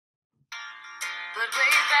But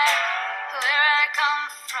way back where I come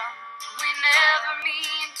from, we never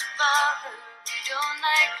mean to bother. We don't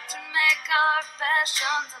like to make our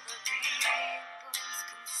passions other people's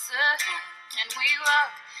concern. And we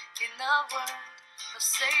walk in the world of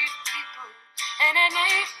safe people, and at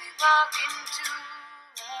night we walk into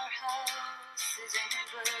our houses and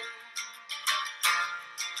burn.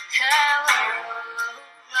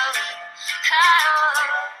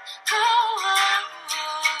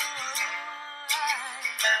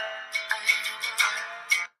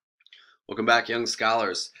 Welcome back, young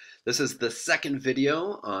scholars. This is the second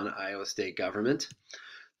video on Iowa state government.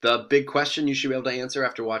 The big question you should be able to answer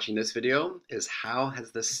after watching this video is, how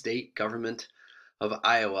has the state government of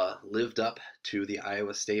Iowa lived up to the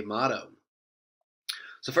Iowa state motto?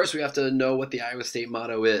 So first we have to know what the Iowa state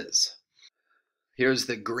motto is. Here's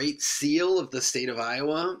the Great Seal of the state of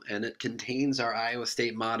Iowa, and it contains our Iowa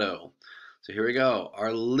state motto. So here we go.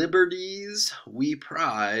 Our liberties we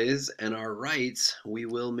prize, and our rights we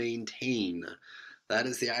will maintain. That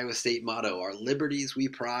is the Iowa state motto. Our liberties we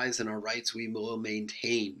prize, and our rights we will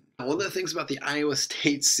maintain. Now, one of the things about the Iowa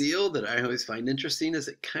state seal that I always find interesting is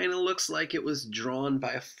it kind of looks like it was drawn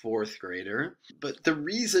by a fourth grader. But the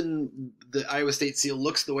reason the Iowa state seal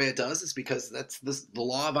looks the way it does is because that's the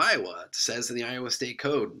law of Iowa. It says in the Iowa state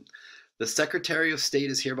code, the Secretary of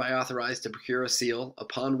State is hereby authorized to procure a seal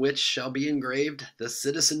upon which shall be engraved the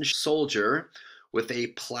citizen soldier with a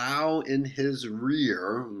plow in his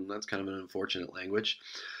rear, that's kind of an unfortunate language,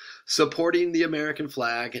 supporting the American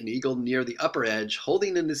flag, an eagle near the upper edge,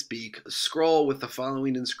 holding in his beak a scroll with the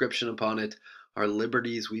following inscription upon it: our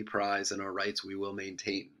liberties we prize, and our rights we will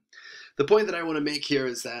maintain. The point that I want to make here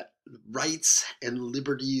is that rights and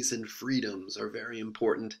liberties and freedoms are very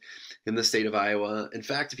important in the state of Iowa. In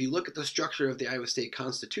fact, if you look at the structure of the Iowa State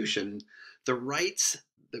Constitution, the rights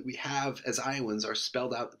that we have as Iowans are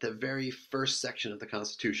spelled out at the very first section of the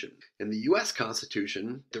Constitution. In the U.S.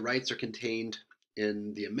 Constitution, the rights are contained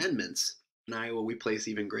in the amendments. In Iowa, we place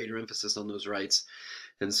even greater emphasis on those rights,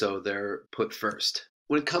 and so they're put first.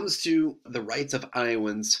 When it comes to the rights of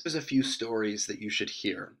Iowans, there's a few stories that you should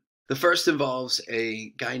hear. The first involves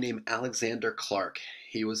a guy named Alexander Clark.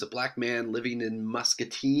 He was a black man living in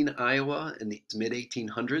Muscatine, Iowa in the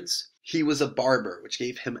mid-1800s. He was a barber, which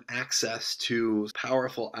gave him access to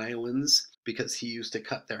powerful Iowans because he used to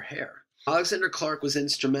cut their hair. Alexander Clark was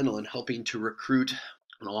instrumental in helping to recruit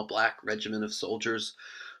an all-black regiment of soldiers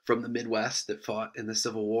from the Midwest that fought in the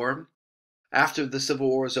Civil War. After the Civil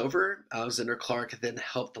War was over, Alexander Clark then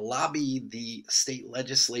helped lobby the state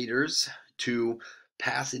legislators to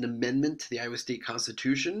pass an amendment to the Iowa State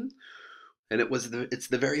Constitution, and it's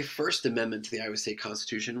the very first amendment to the Iowa State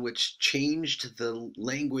Constitution which changed the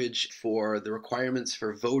language for the requirements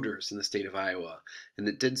for voters in the state of Iowa, and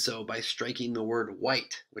it did so by striking the word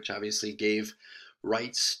white, which obviously gave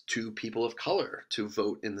rights to people of color to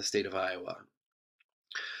vote in the state of Iowa.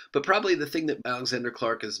 But probably the thing that Alexander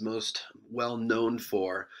Clark is most well known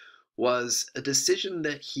for was a decision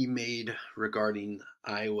that he made regarding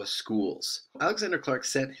Iowa schools. Alexander Clark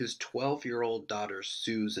sent his 12-year-old daughter,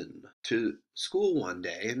 Susan, to school one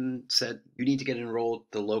day and said, you need to get enrolled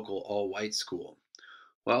at the local all-white school.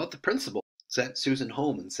 Well, the principal sent Susan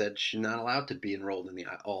home and said she's not allowed to be enrolled in the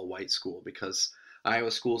all-white school because Iowa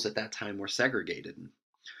schools at that time were segregated.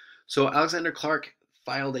 So Alexander Clark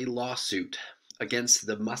filed a lawsuit against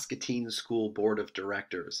the Muscatine School Board of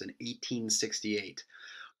Directors in 1868.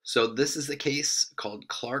 So this is the case called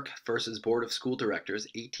Clark versus Board of School Directors,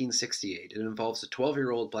 1868. It involves a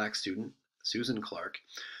 12-year-old black student, Susan Clark,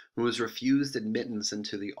 who was refused admittance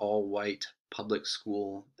into the all-white public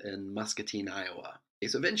school in Muscatine, Iowa.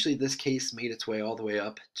 So eventually this case made its way all the way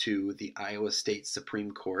up to the Iowa State Supreme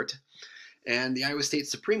Court. And the Iowa State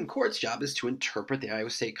Supreme Court's job is to interpret the Iowa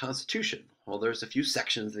State Constitution. Well, there's a few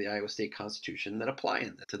sections of the Iowa State Constitution that apply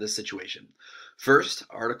to this situation. First,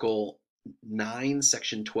 Article 9,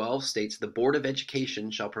 Section 12 states, the Board of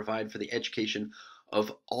Education shall provide for the education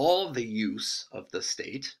of all the use of the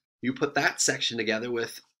state. You put that section together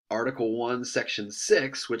with Article 1, Section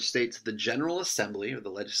 6, which states the General Assembly, or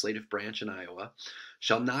the legislative branch in Iowa,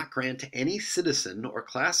 shall not grant to any citizen or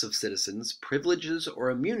class of citizens privileges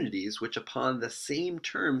or immunities which upon the same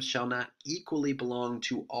terms shall not equally belong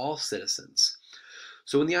to all citizens.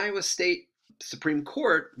 So when the Iowa State Supreme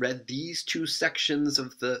Court read these two sections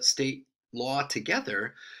of the state law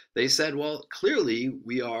together, they said, well, clearly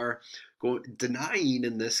we are denying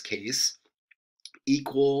in this case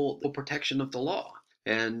equal protection of the law,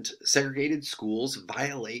 and segregated schools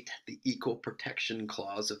violate the Equal Protection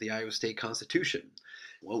Clause of the Iowa State Constitution.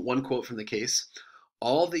 Well, one quote from the case,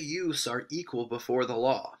 all the use are equal before the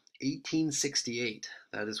law. 1868.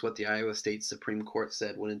 That is what the Iowa State Supreme Court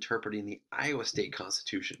said when interpreting the Iowa State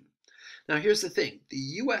Constitution. Now, here's the thing. The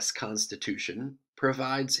U.S. Constitution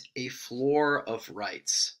provides a floor of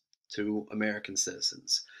rights to American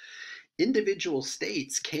citizens. Individual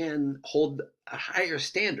states can hold a higher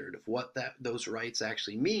standard of what those rights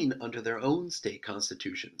actually mean under their own state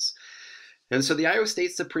constitutions. And so the Iowa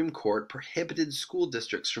State Supreme Court prohibited school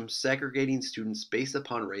districts from segregating students based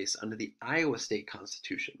upon race under the Iowa State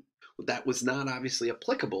Constitution. That was not obviously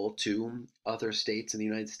applicable to other states in the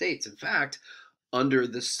United States. In fact, under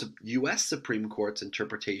the U.S. Supreme Court's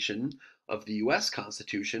interpretation of the U.S.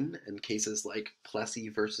 Constitution and cases like Plessy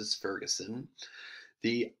versus Ferguson,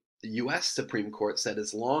 the U.S. Supreme Court said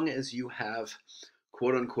as long as you have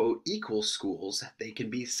quote-unquote equal schools, they can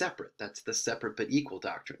be separate. That's the separate but equal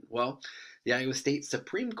doctrine. Well, the Iowa State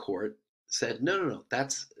Supreme Court said, no,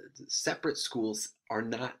 that's separate schools are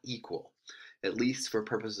not equal, at least for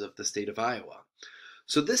purposes of the state of Iowa.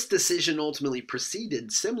 So this decision ultimately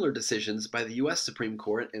preceded similar decisions by the U.S. Supreme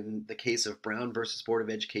Court in the case of Brown versus Board of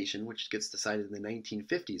Education, which gets decided in the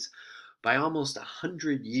 1950s, by almost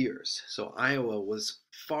 100 years. So Iowa was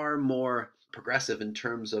far more progressive in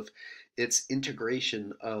terms of its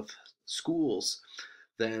integration of schools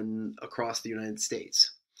than across the United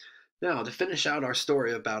States. Now, to finish out our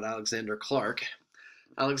story about Alexander Clark,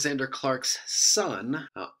 Alexander Clark's son,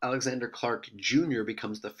 Alexander Clark Jr.,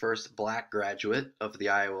 becomes the first black graduate of the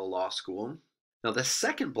Iowa Law School. Now, the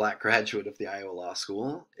second black graduate of the Iowa Law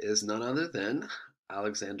School is none other than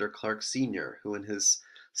Alexander Clark Sr., who in his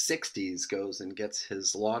 60s goes and gets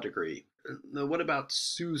his law degree. Now, what about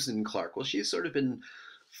Susan Clark? Well, she's sort of been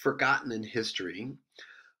forgotten in history,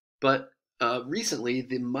 but recently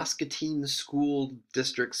the Muscatine School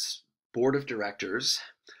District's Board of Directors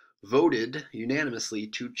voted unanimously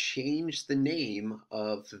to change the name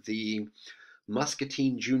of the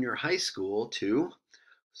Muscatine Junior High School to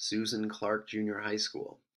Susan Clark Junior High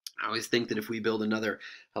School. I always think that if we build another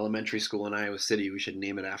elementary school in Iowa City, we should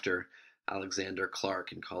name it after Alexander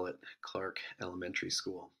Clark and call it Clark Elementary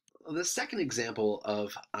School. The second example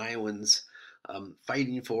of Iowans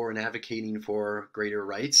fighting for and advocating for greater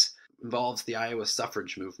rights involves the Iowa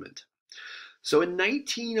suffrage movement. So in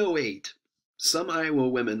 1908, some Iowa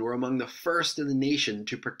women were among the first in the nation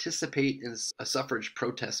to participate in a suffrage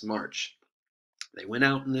protest march. They went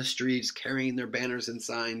out in the streets carrying their banners and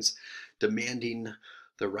signs demanding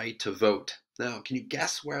the right to vote. Now, can you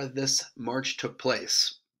guess where this march took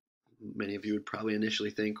place? Many of you would probably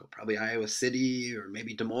initially think, well, probably Iowa City or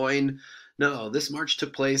maybe Des Moines. No, this march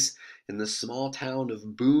took place in the small town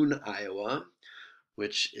of Boone, Iowa,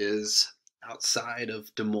 which is outside of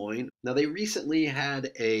Des Moines. Now, they recently had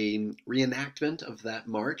a reenactment of that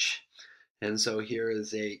march, and so here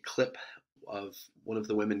is a clip of one of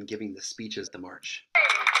the women giving the speeches at the march. We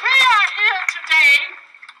are here today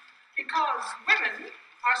because women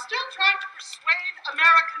are still trying to persuade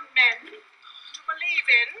American men to believe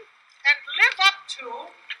in and live up to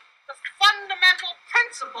the fundamental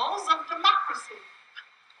principles of democracy.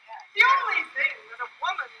 The only thing that a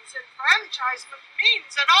woman's enfranchisement means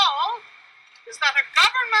at all is that a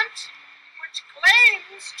government which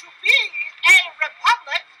claims to be a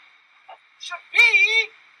republic should be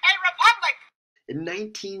a republic. In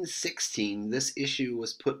 1916, this issue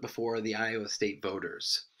was put before the Iowa State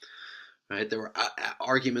voters. Right? There were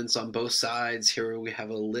arguments on both sides. Here we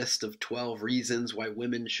have a list of 12 reasons why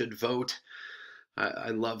women should vote. I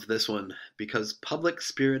love this one, because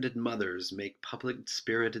public-spirited mothers make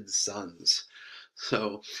public-spirited sons.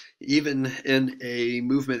 So even in a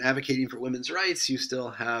movement advocating for women's rights, you still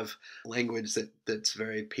have language that's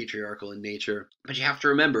very patriarchal in nature. But you have to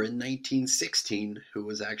remember, in 1916, who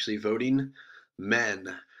was actually voting?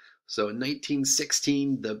 Men. So in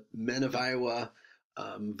 1916, the men of Iowa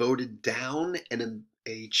voted down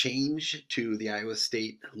a change to the Iowa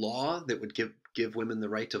state law that would give women the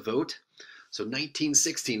right to vote. So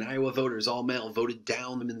 1916, Iowa voters, all male, voted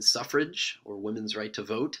down women's suffrage or women's right to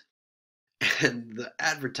vote. And the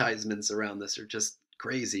advertisements around this are just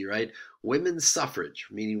crazy, right? Women's suffrage,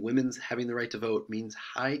 meaning women's having the right to vote, means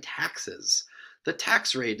high taxes. The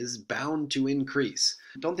tax rate is bound to increase.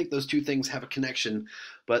 I don't think those two things have a connection,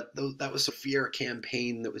 but that was a fear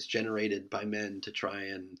campaign that was generated by men to try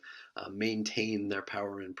and maintain their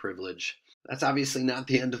power and privilege. That's obviously not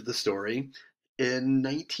the end of the story. In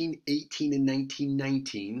 1918 and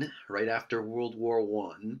 1919, right after World War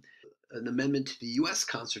I, an amendment to the U.S.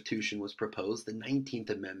 Constitution was proposed, the 19th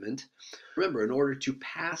Amendment. Remember, in order to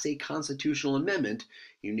pass a constitutional amendment,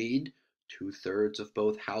 you need 2/3 of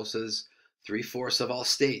both houses, 3/4 of all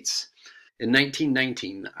states. In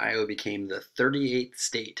 1919, Iowa became the 38th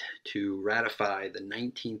state to ratify the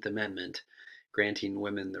 19th Amendment, granting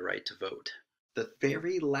women the right to vote. The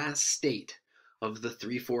very last state of the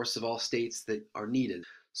 3/4 of all states that are needed.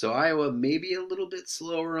 So Iowa may be a little bit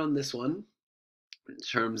slower on this one in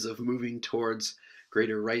terms of moving towards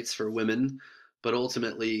greater rights for women, but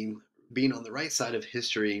ultimately being on the right side of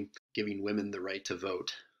history, giving women the right to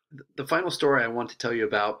vote. The final story I want to tell you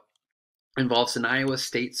about involves an Iowa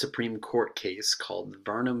State Supreme Court case called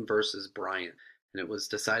Varnum versus Bryant, and it was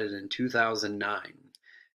decided in 2009.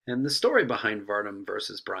 And the story behind Varnum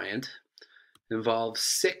versus Bryant involves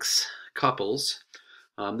 6 couples.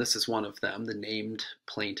 This is one of them, the named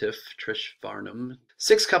plaintiff, Trish Varnum.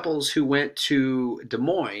 6 couples who went to Des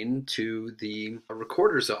Moines to the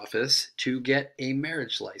recorder's office to get a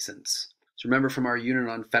marriage license. So remember from our unit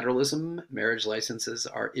on federalism, marriage licenses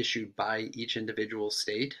are issued by each individual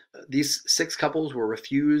state. These 6 couples were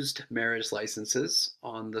refused marriage licenses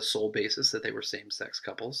on the sole basis that they were same-sex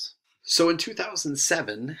couples. So in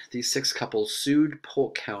 2007, these 6 couples sued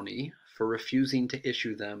Polk County for refusing to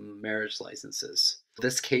issue them marriage licenses.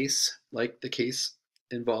 This case, like the case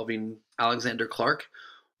involving Alexander Clark,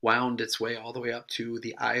 wound its way all the way up to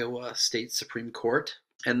the Iowa State Supreme Court.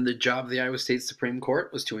 And the job of the Iowa State Supreme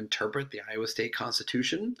Court was to interpret the Iowa State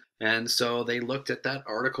Constitution. And so they looked at that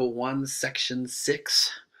Article 1, Section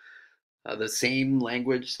 6, the same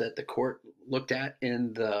language that the court looked at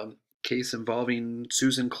in the case involving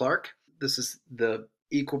Susan Clark. This is the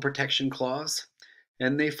Equal Protection Clause.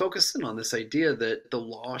 And they focused in on this idea that the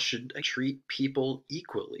law should treat people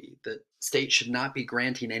equally, that states should not be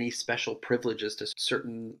granting any special privileges to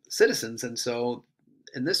certain citizens. And so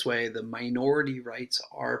in this way, the minority rights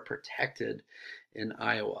are protected in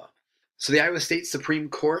Iowa. So the Iowa State Supreme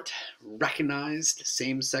Court recognized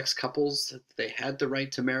same-sex couples that they had the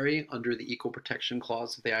right to marry under the Equal Protection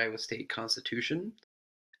Clause of the Iowa State Constitution.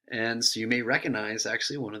 And so you may recognize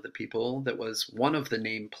actually one of the people that was one of the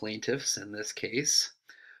named plaintiffs in this case.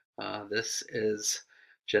 This is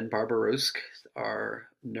Jen Barbarusk, our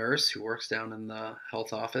nurse who works down in the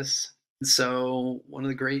health office. So one of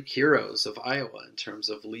the great heroes of Iowa in terms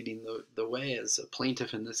of leading the way as a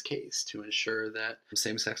plaintiff in this case to ensure that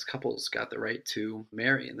same-sex couples got the right to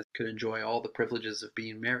marry and could enjoy all the privileges of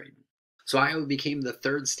being married. So Iowa became the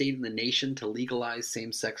 3rd state in the nation to legalize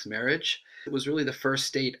same-sex marriage. It was really the first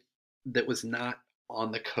state that was not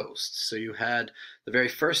on the coast. So you had the very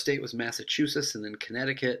first state was Massachusetts and then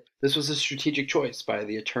Connecticut. This was a strategic choice by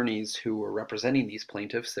the attorneys who were representing these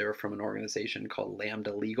plaintiffs. They were from an organization called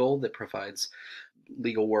Lambda Legal that provides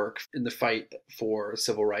legal work in the fight for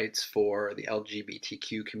civil rights for the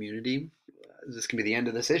LGBTQ community. Is this going to be the end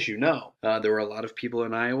of this issue? No. There were a lot of people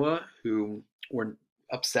in Iowa who were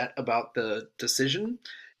upset about the decision.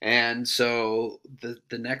 And so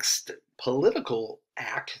the next political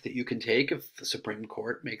act that you can take if the Supreme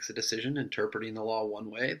Court makes a decision interpreting the law one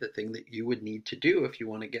way, the thing that you would need to do if you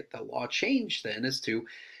want to get the law changed then is to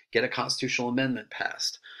get a constitutional amendment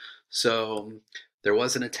passed. So there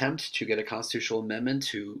was an attempt to get a constitutional amendment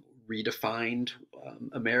to redefine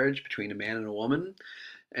a marriage between a man and a woman.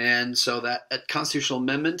 And so that constitutional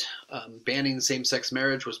amendment banning same-sex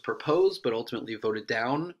marriage was proposed, but ultimately voted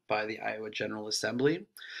down by the Iowa General Assembly.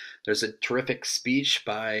 There's a terrific speech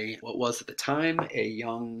by what was at the time a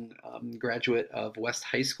young graduate of West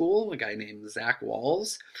High School, a guy named Zach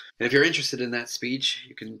Walls. And if you're interested in that speech,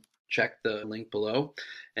 you can check the link below.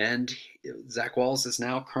 And Zach Walls is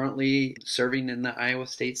now currently serving in the Iowa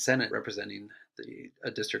State Senate representing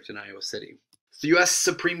a district in Iowa City. The U.S.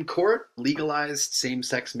 Supreme Court legalized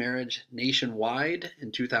same-sex marriage nationwide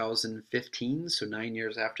in 2015, so 9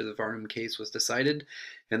 years after the Varnum case was decided,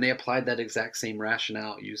 and they applied that exact same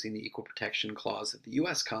rationale using the Equal Protection Clause of the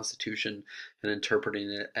U.S. Constitution and interpreting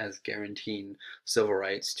it as guaranteeing civil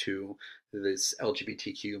rights to this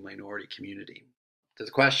LGBTQ minority community. So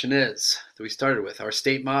the question is, that we started with, our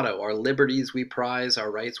state motto, our liberties we prize,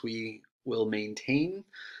 our rights we will maintain.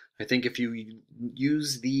 I think if you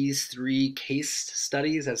use these 3 case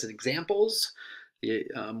studies as examples, the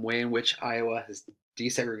way in which Iowa has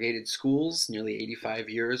desegregated schools nearly 85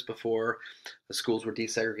 years before the schools were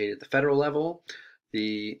desegregated at the federal level,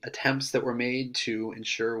 the attempts that were made to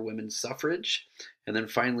ensure women's suffrage, and then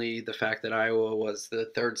finally the fact that Iowa was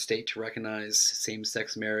the 3rd state to recognize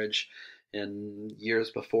same-sex marriage in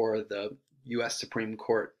years before the U.S. Supreme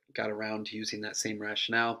Court got around to using that same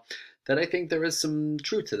rationale, that I think there is some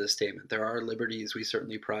truth to this statement. There are liberties we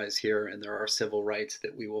certainly prize here, and there are civil rights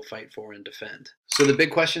that we will fight for and defend. So the big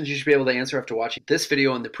questions you should be able to answer after watching this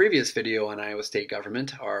video and the previous video on Iowa state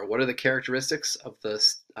government are, what are the characteristics of the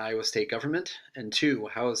Iowa state government? And 2,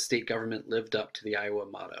 how has state government lived up to the Iowa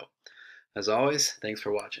motto? As always, thanks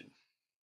for watching.